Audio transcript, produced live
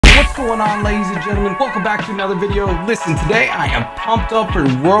going on, ladies and gentlemen? Welcome back to another video. Listen, today I am pumped up for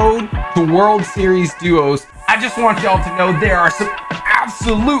Road to World Series duos. I just want y'all to know there are some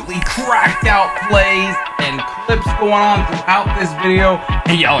absolutely cracked out plays and clips going on throughout this video,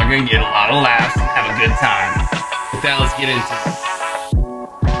 and y'all are gonna get a lot of laughs and have a good time. With that, let's get into it.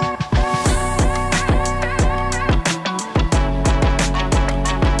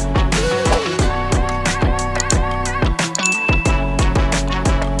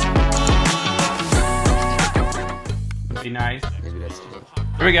 Be nice. Maybe that's two.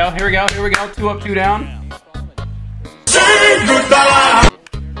 Here we go, here we go, here we go. 2 up, 2 down.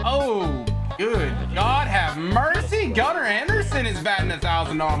 Oh, good God have mercy. Gunnar Anderson is batting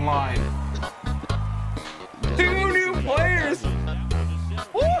 1,000 online. 2 new players.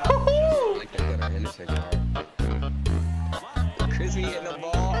 Woo-hoo-hoo. I like that Gunnar Anderson card. Crispy hitting the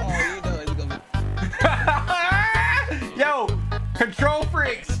ball. Oh, you know it's gonna be. Yo, Control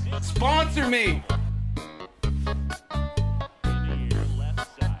Freaks, sponsor me.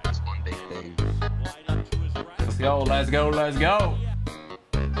 Let's go, let's go.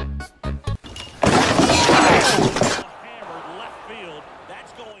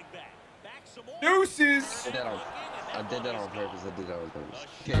 Deuces. I did that on purpose. I did that on purpose.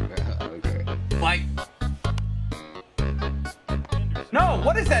 Okay. Like, no,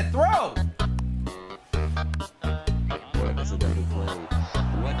 what is that throw? What? That's a double play.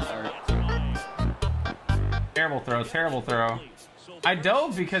 What are... Terrible throw, terrible throw. I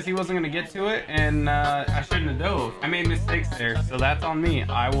dove because he wasn't going to get to it, and I shouldn't have dove. I made mistakes there, so that's on me.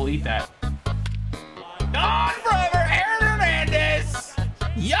 I will eat that. Gone forever, Aaron Hernandez!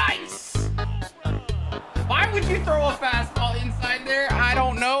 Yikes! Why would you throw a fastball inside there? I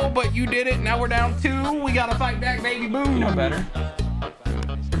don't know, but you did it. Now we're down 2. We got to fight back, baby. Boom. You know better.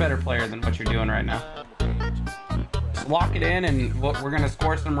 You're a better player than what you're doing right now. Just lock it in, and we're going to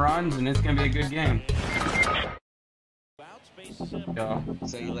score some runs, and it's going to be a good game. Go.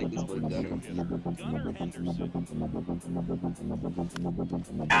 So you like this one, Gunnar?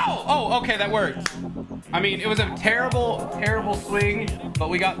 Ow! Oh, okay, that worked. I mean, it was a terrible, terrible swing, but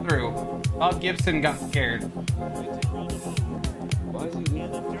we got through. Bob Gibson got scared. Why is he...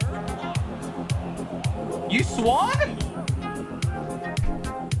 You swung?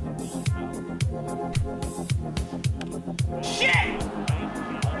 Shit!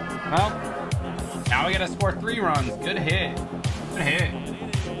 Well, now we gotta score 3 runs. Good hit. Good hit.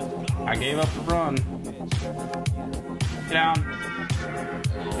 I gave up the run. Get down.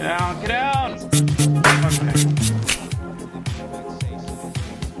 Get down. Get down. Okay.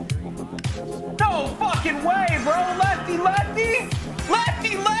 No fucking way, bro. Lefty, lefty.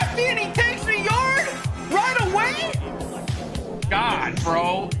 Lefty, lefty, and he takes the yard right away. God,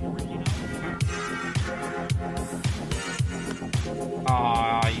 bro.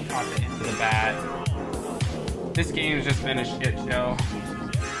 Aw, you caught the end of the bat. This game's just been a shit show.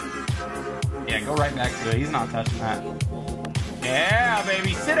 Yeah, go right back to it. He's not touching that. Yeah,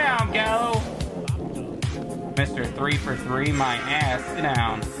 baby. Sit down, Gallo. Mr. 3 for 3, my ass. Sit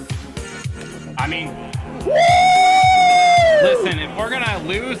down. I mean, listen, if we're going to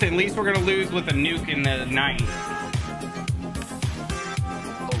lose, at least we're going to lose with a nuke in the night.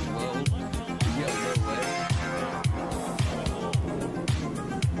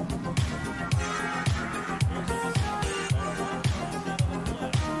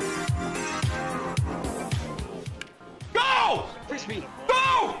 Crispy!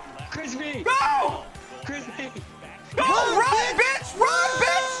 Go! Crispy! Go! Crispy! Go! Run, bitch! Run,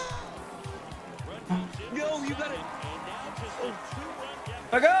 bitch! Yo, you better...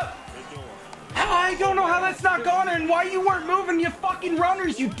 Back up! I don't know how that's not gone and why you weren't moving, you fucking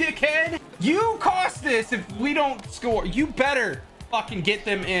runners, you dickhead! You cost this if we don't score. You better fucking get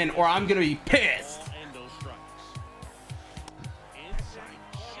them in or I'm gonna be pissed.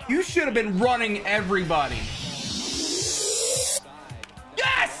 You should have been running everybody.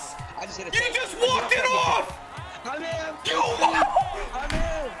 Yes! You just walked it off! I'm in! You I'm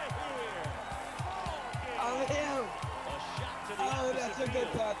in! I'm in! Oh, that's a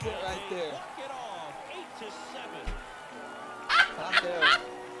good content right there. I'm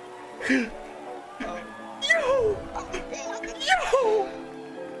there. Yo! Yo!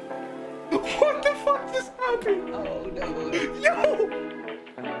 What the fuck just happened? Oh, no. Yo!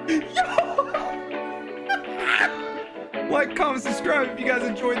 Yo! Like, comment, subscribe if you guys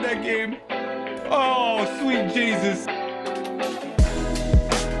enjoyed that game. Oh, sweet Jesus.